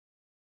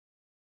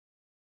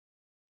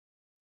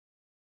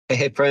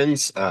Hey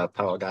friends,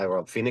 Powwow Guy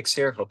World Phoenix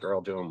here. Hope you're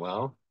all doing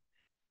well.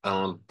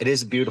 It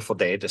is a beautiful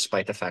day,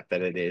 despite the fact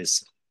that it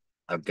is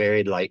a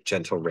very light,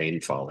 gentle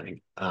rain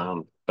falling.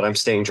 But I'm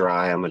staying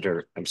dry.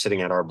 I'm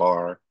sitting at our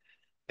bar,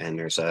 and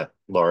there's a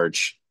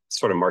large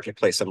sort of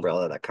marketplace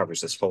umbrella that covers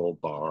this whole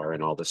bar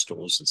and all the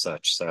stools and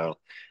such. So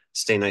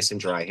stay nice and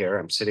dry here.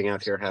 I'm sitting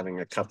out here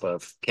having a cup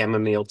of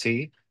chamomile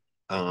tea.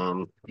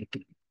 Um,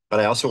 but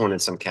I also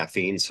wanted some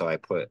caffeine, so I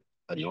put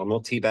a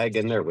normal tea bag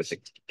in there with the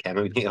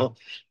chamomile.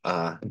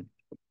 Uh,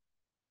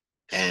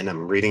 and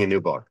I'm reading a new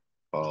book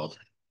called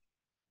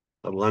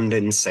The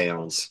London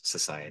Seance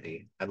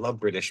Society. I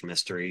love British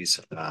mysteries,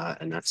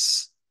 and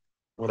that's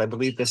what I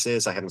believe this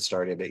is. I haven't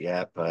started it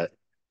yet, but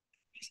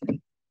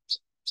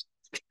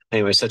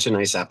anyway, such a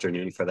nice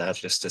afternoon for that,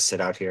 just to sit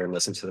out here and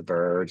listen to the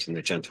birds and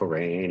the gentle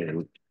rain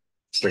and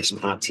drink some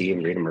hot tea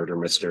and read a murder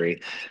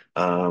mystery.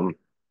 Um,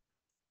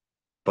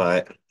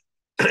 but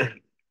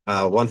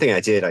one thing I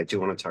do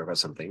want to talk about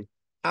something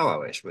how I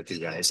wish with you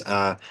guys.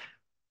 I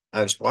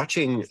was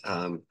watching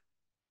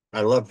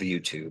I love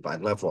YouTube. I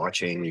love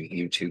watching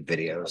YouTube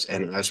videos.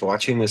 And I was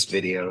watching this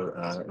video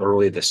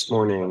early this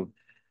morning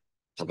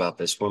about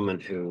this woman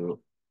who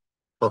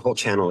her whole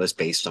channel is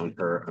based on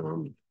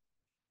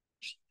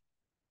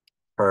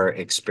her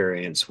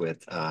experience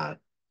with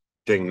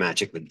doing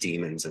magic with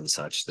demons and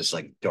such. This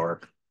like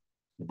dark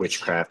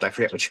witchcraft. I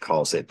forget what she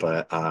calls it,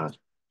 but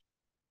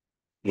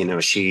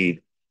she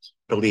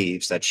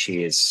believes that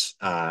she is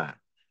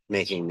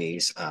making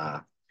these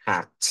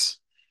pacts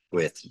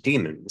with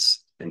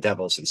demons and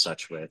devils and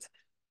such with,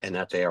 and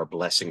that they are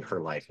blessing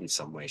her life in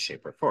some way,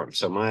 shape, or form.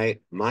 So my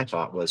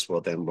thought was,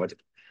 well, then what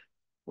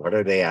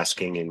are they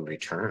asking in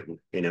return?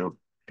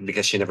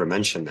 Because she never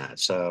mentioned that.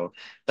 So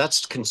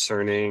that's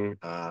concerning.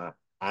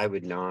 I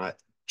would not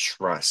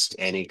trust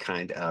any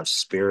kind of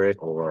spirit,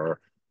 or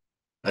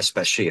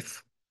especially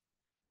if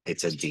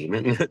it's a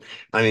demon.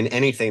 I mean,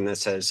 anything that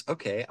says,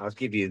 okay, I'll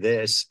give you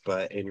this,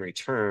 but in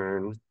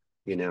return,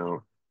 you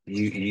know,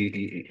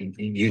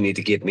 you need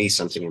to give me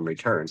something in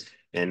return.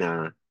 And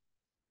I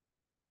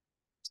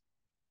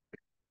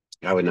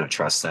would not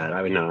trust that.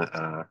 I would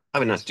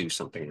not do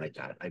something like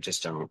that. I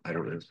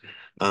don't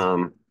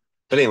know.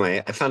 But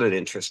anyway, I found it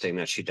interesting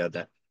that she did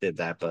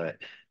that, but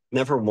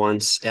never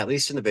once, at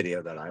least in the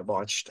video that I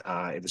watched,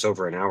 it was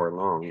over an hour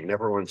long.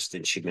 Never once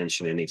did she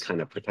mention any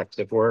kind of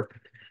protective work.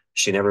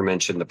 She never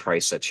mentioned the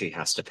price that she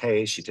has to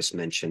pay. She just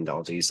mentioned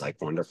all these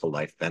like wonderful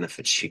life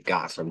benefits she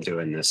got from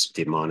doing this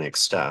demonic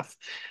stuff.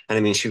 And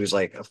I mean, she was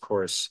like, of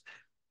course,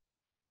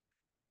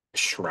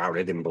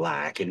 shrouded in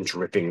black and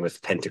dripping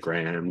with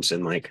pentagrams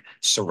and like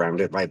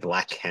surrounded by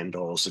black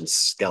candles and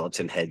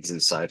skeleton heads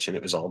and such. And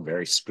it was all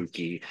very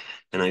spooky.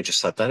 And I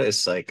just thought that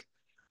is like,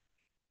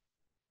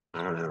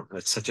 I don't know,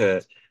 it's such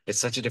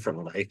a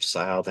different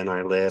lifestyle than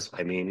I live.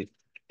 I mean,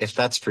 if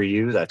that's for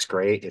you, that's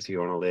great. If you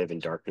want to live in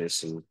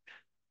darkness and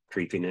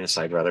creepiness,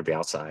 I'd rather be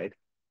outside,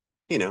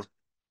 you know,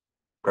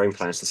 growing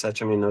plants and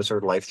such. I mean, those are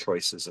life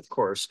choices, of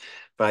course,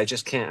 but I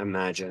just can't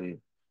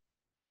imagine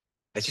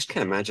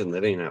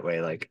living that way.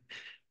 Like,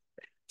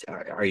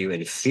 are you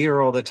in fear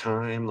all the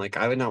time? Like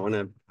I would not want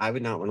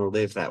to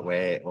live that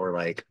way, or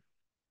like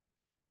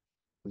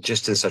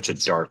just in such a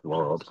dark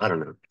world. I don't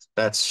know.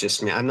 That's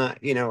just me. I'm not,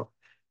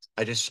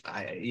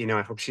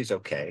 I hope she's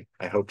okay.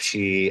 I hope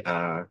she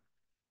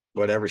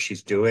whatever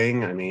she's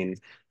doing, I mean,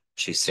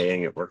 she's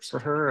saying it works for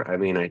her. I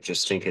mean, I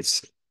just think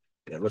it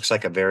looks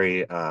like a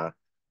very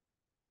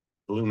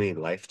gloomy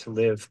life to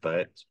live,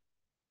 but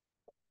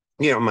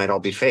it might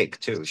all be fake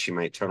too. She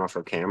might turn off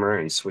her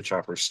camera and switch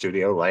off her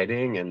studio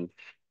lighting and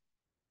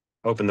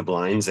open the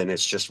blinds, and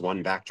it's just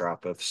one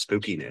backdrop of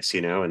spookiness,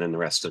 and then the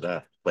rest of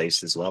the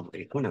place is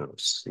lovely. Who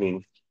knows? I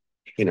mean,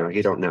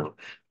 you don't know.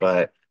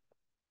 But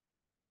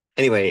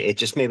anyway, it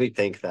just made me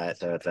think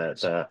that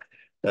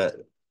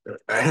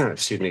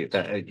excuse me,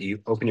 that you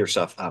open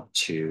yourself up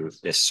to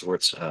this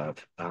sorts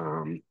of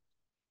the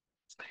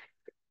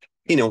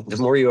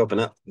more you open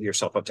up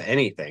yourself up to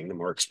anything, the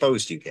more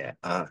exposed you get.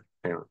 Hang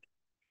on.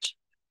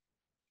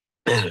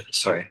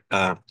 Sorry.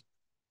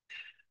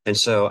 And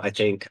so I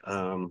think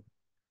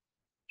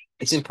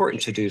it's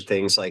important to do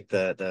things like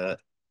the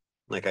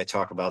like I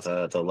talk about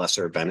the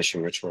lesser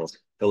banishing ritual.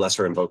 The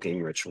lesser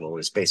invoking ritual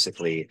is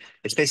basically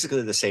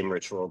the same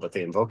ritual, but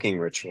the invoking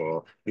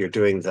ritual, you're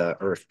doing the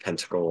earth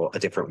pentacle a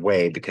different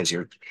way, because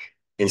you're,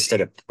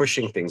 instead of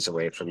pushing things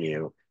away from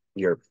you,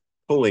 you're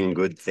pulling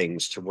good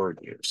things toward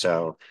you.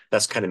 So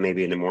that's kind of,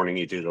 maybe in the morning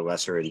you do the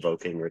lesser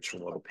invoking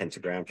ritual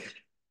pentagram.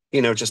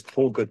 Just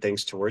pull good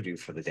things toward you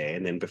for the day,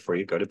 and then before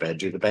you go to bed,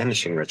 do the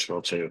banishing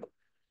ritual too.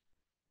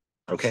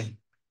 Okay,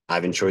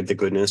 I've enjoyed the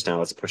goodness. Now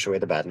let's push away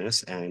the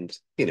badness and,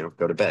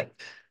 go to bed.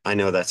 I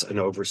know that's an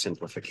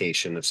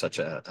oversimplification of such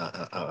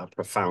a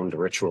profound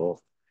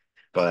ritual,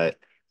 but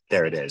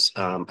there it is.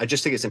 I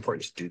just think it's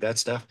important to do that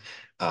stuff,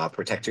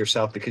 protect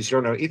yourself, because you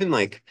don't know, even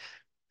like,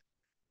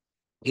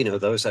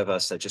 those of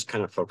us that just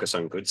kind of focus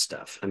on good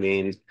stuff. I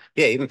mean,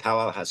 yeah, even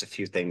Powwow has a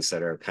few things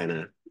that are kind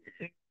of,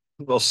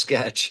 well,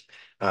 sketch,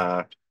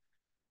 uh,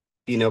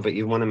 but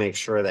you want to make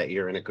sure that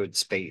you're in a good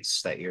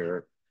space, that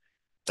you're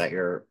that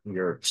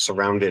you're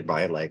surrounded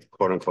by like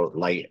quote unquote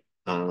light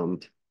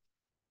and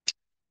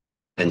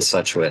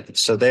such with.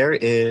 So there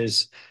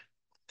is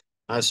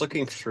I was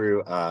looking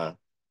through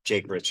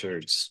Jake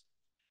Richards'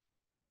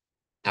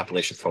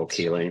 Appalachian Folk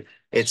Healing.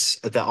 It's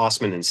the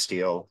Osman and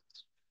Steele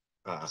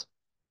uh,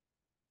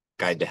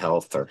 Guide to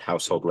Health or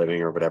Household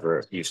Living or whatever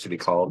it used to be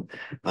called.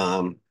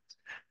 Um,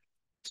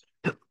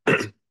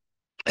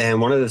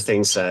 and one of the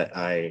things that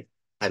I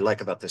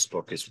like about this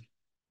book is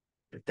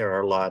there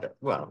are a lot of,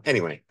 well,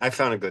 anyway, I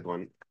found a good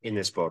one in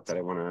this book that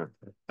I want to,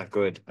 a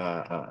good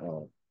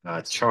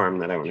charm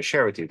that I want to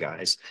share with you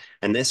guys.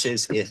 And this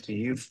is if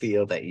you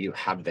feel that you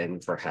have been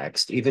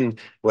verhexed, even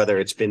whether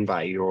it's been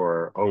by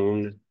your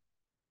own,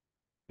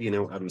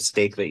 a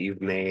mistake that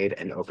you've made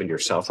and opened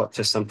yourself up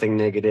to something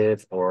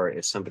negative, or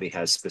if somebody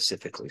has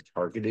specifically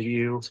targeted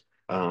you,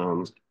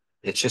 um,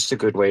 it's just a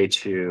good way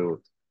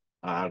to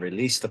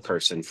release the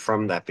person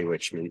from that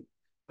bewitchment,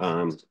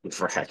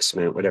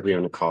 verhexment, whatever you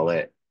want to call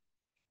it.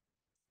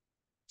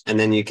 And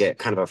then you get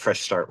kind of a fresh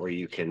start where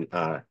you can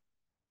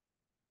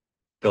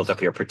build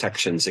up your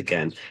protections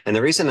again. And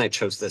the reason I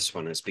chose this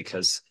one is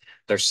because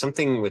there's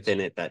something within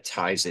it that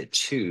ties it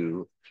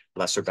to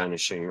lesser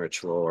banishing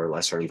ritual or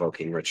lesser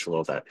invoking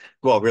ritual that,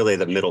 well, really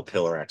the middle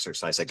pillar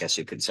exercise, I guess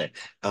you could say.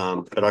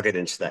 But I'll get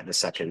into that in a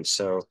second.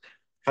 So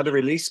how to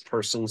release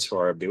persons who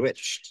are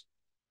bewitched.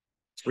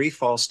 3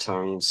 false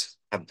tongues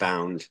have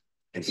bound,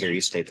 and here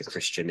you state the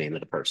Christian name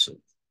of the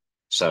person.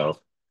 So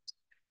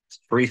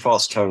 3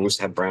 false tongues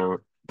have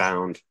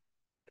bound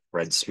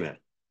Fred Smith.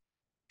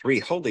 3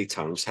 holy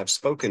tongues have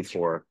spoken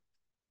for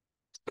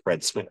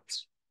Fred Smith.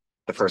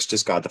 The first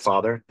is God the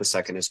Father, the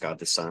second is God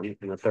the Son,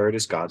 and the third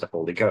is God the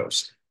Holy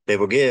Ghost. They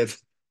will give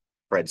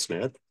Fred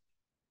Smith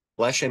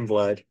flesh and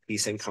blood,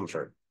 peace and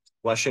comfort.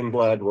 Flesh and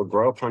blood will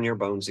grow upon your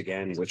bones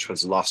again, which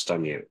was lost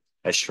on you,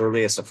 as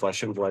surely as the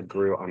flesh and blood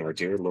grew on our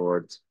dear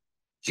Lord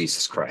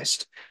Jesus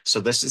Christ. So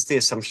this is the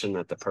assumption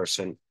that the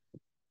person,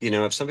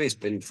 if somebody's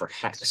been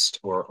verhexed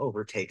or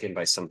overtaken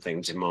by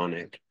something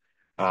demonic,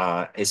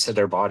 it's that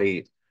their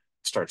body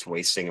starts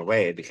wasting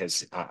away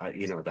because,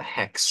 the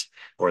hex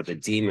or the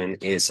demon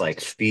is like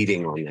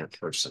feeding on that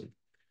person.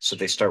 So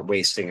they start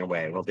wasting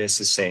away. Well, this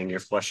is saying your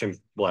flesh and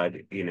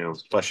blood,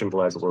 flesh and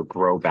blood will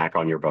grow back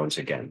on your bones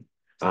again.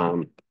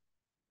 If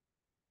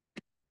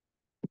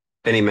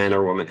any man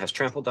or woman has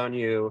trampled on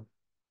you,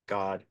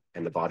 God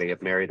and the body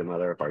of Mary, the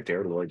mother of our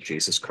dear Lord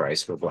Jesus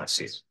Christ, will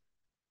bless you.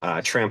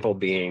 Trample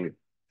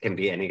can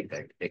be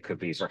anything. It could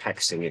be for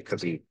hexing. It could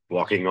be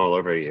walking all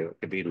over you. It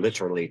could be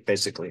literally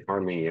physically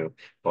harming you,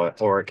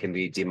 or it can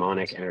be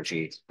demonic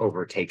energy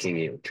overtaking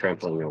you,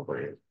 trampling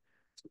over you.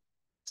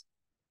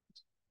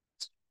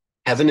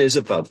 Heaven is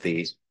above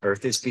thee,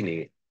 earth is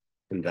beneath,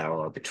 and thou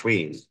art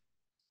between.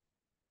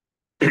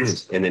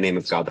 In the name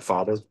of God the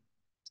Father,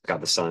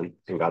 God the Son,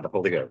 and God the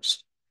Holy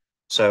Ghost.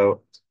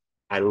 So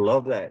I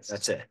love that.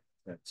 That's it.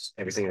 That's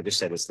everything I just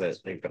said is the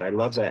thing. But I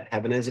love that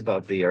heaven is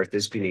above, the earth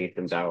is beneath,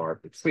 and thou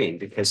art between.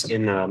 Because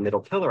in the middle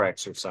pillar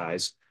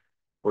exercise,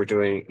 we're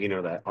doing,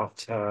 that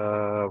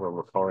where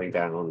we're calling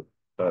down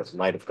the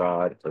light of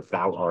God, or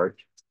thou art.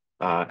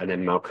 And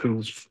then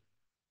Malkuth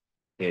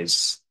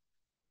is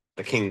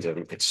the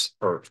kingdom. It's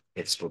earth.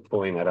 It's we're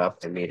pulling that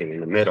up and meeting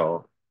in the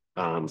middle,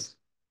 in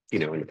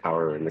the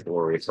power and the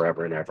glory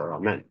forever and ever.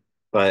 Amen.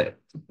 But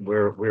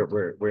we're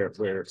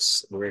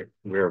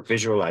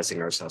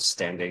visualizing ourselves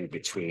standing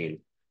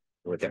between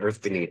with the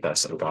earth beneath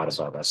us and God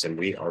above us, and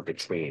we are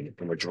between,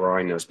 and we're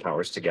drawing those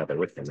powers together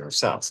within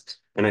ourselves.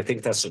 And I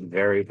think that's a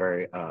very,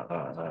 very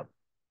a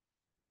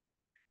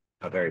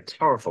very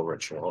powerful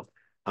ritual.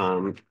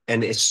 And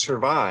it's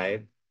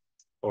survived,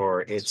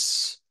 or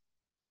it's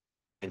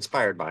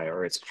inspired by,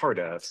 or it's part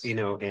of,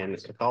 in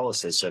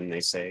Catholicism, they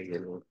say,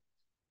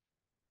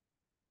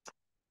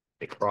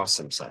 they cross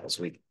themselves.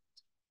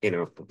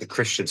 The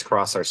Christians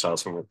cross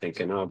ourselves when we're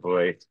thinking, oh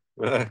boy,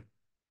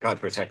 God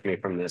protect me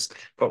from this.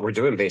 But we're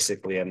doing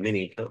basically a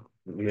mini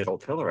middle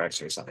pillar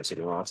exercise,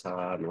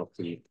 Ata,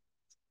 Milky,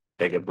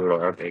 Bega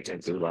Bula, Bega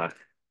Bula.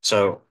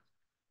 So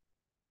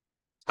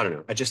I don't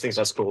know. I just think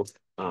that's cool.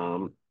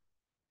 The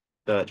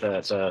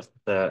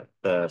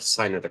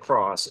sign of the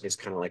cross is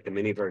kind of like the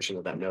mini version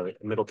of that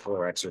middle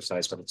pillar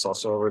exercise, but it's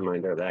also a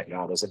reminder that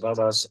God is above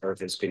us,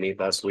 earth is beneath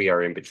us, we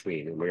are in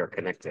between, and we are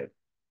connected.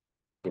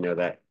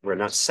 That we're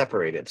not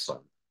separated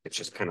from. It's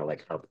just kind of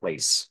like our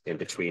place in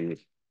between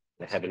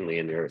the heavenly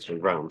and the earthly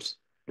realms.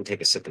 And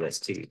take a sip of this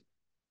tea.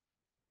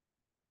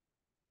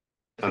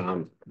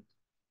 Starting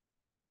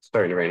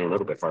to rain a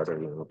little bit farther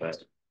now,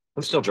 but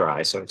I'm still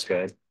dry, so it's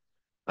good.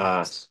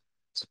 Uh,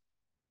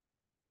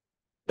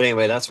 but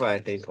anyway, that's why I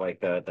think like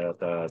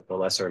the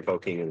lesser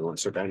invoking and the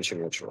lesser banishing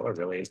ritual are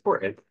really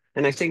important.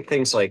 And I think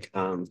things like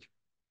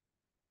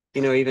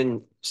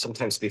even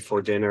sometimes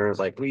before dinner,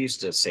 like we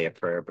used to say a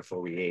prayer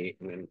before we ate,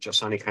 and then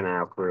Josani kind of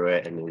outgrew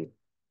it, and then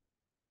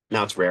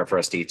now it's rare for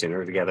us to eat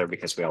dinner together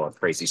because we all have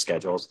crazy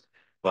schedules.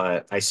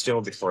 But I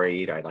still, before I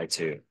eat, I like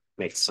to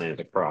make the sign of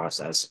the cross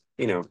as,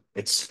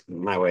 it's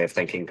my way of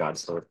thanking God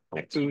for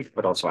my food,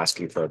 but also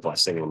asking for a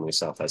blessing on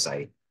myself as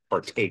I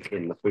partake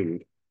in the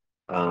food.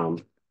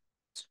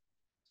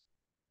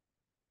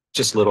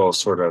 just little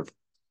sort of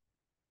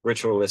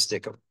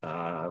ritualistic,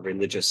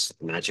 religious,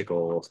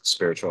 magical,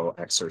 spiritual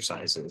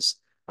exercises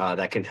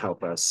that can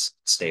help us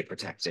stay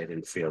protected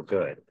and feel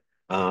good.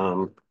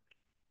 Um,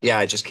 yeah,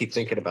 I just keep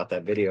thinking about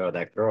that video of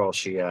that girl.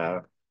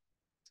 I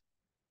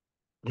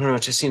don't know,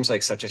 it just seems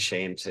like such a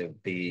shame to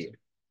be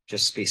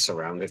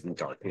surrounded in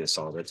darkness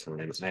all the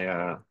time.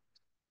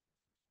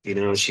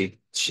 She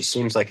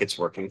seems like it's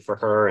working for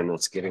her and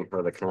that's giving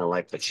her the kind of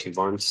life that she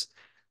wants.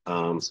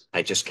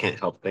 I just can't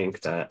help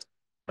think that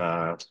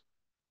uh,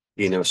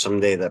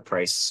 someday the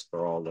price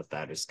for all of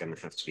that is going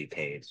to have to be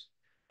paid.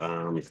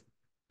 Um,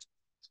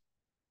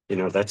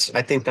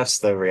 I think that's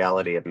the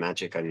reality of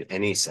magic in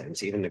any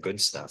sense, even the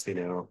good stuff,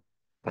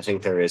 I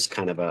think there is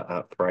kind of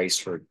a price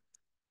for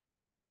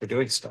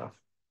doing stuff,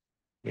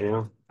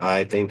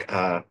 I think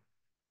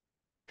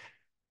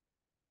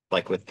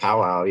like with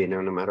powwow,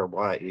 no matter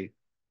what,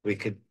 we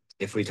could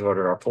if we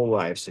devoted our whole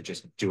lives to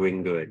just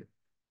doing good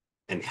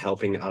and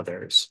helping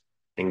others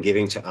and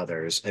giving to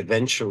others,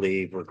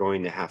 eventually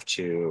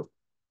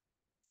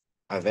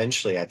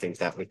I think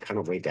that would kind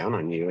of weigh down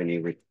on you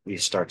and you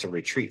start to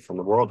retreat from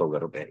the world a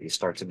little bit. You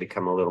start to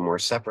become a little more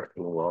separate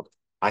from the world.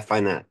 I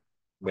find that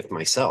with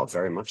myself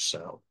very much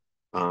so.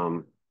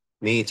 Um,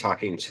 Me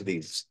talking to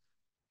these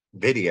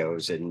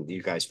videos and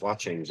you guys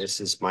watching, this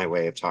is my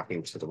way of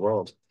talking to the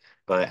world.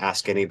 But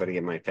ask anybody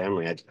in my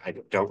family, I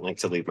don't like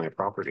to leave my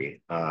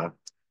property.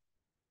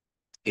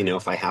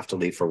 If I have to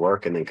leave for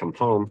work and then come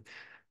home,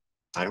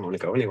 I don't want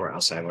to go anywhere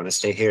else. I want to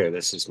stay here.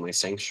 This is my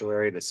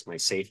sanctuary. This is my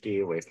safety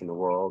away from the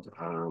world.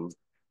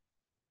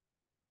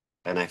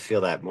 And I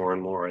feel that more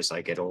and more as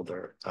I get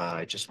older.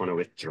 I just want to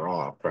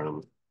withdraw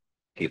from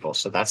people.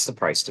 So that's the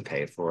price to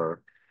pay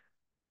for,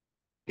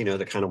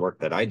 the kind of work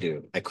that I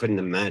do. I couldn't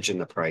imagine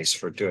the price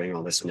for doing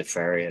all this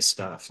nefarious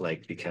stuff,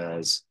 like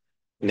because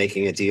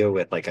making a deal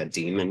with like a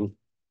demon,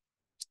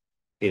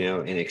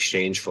 in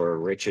exchange for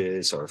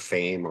riches or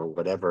fame or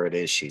whatever it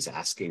is she's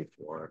asking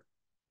for.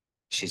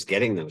 She's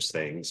getting those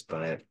things,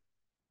 but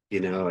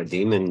a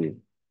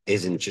demon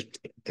isn't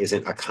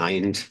a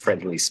kind,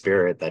 friendly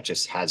spirit that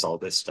just has all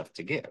this stuff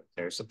to give.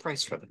 There's a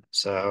price for them.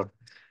 So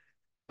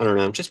I don't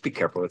know. Just be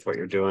careful with what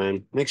you're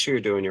doing. Make sure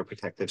you're doing your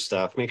protective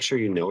stuff. Make sure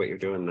you know what you're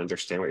doing and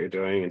understand what you're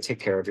doing and take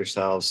care of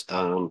yourselves.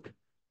 And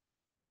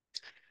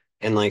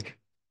like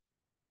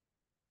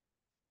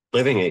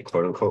living a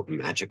quote unquote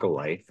magical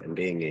life and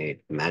being a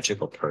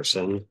magical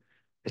person,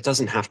 it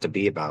doesn't have to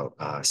be about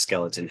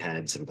skeleton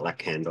heads and black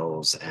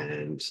candles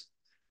and,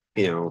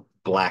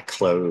 black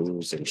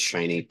clothes and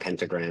shiny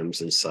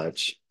pentagrams and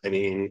such. I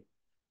mean,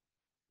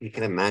 you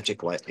can have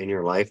magic in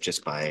your life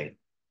just by,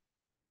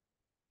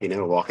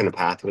 walking the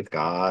path with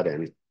God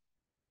and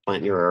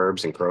planting your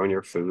herbs and growing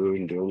your food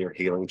and doing your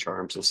healing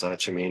charms and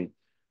such. I mean,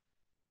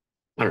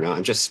 I don't know.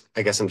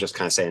 I guess I'm just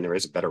kind of saying there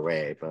is a better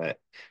way, but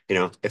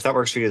if that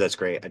works for you, that's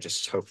great. I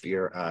just hope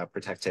you're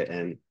protected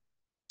and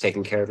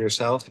taking care of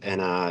yourself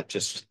and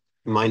just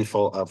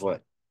mindful of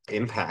what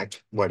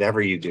impact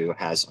whatever you do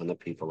has on the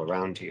people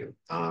around you.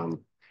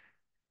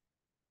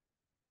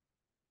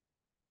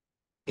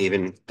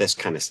 Even this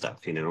kind of stuff,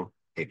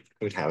 it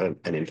would have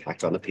an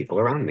impact on the people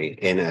around me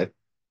in a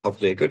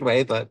hopefully a good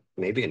way, but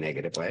maybe a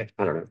negative way.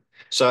 I don't know.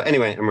 So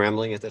anyway, I'm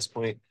rambling at this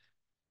point.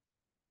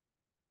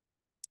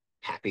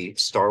 Happy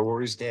Star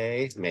Wars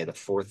Day. May the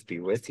fourth be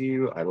with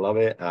you. I love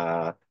it.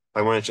 I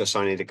wanted just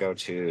I need to go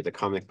to the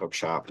comic book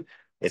shop.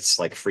 It's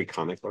like free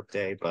comic book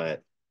day,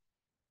 but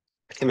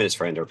him and his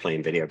friend are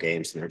playing video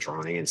games and they're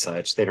drawing and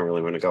such. They don't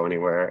really want to go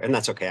anywhere, and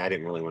that's okay. I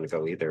didn't really want to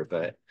go either,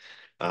 but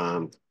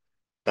um,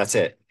 that's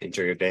it.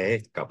 Enjoy your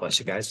day. God bless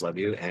you guys. Love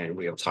you, and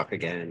we'll talk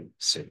again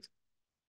soon.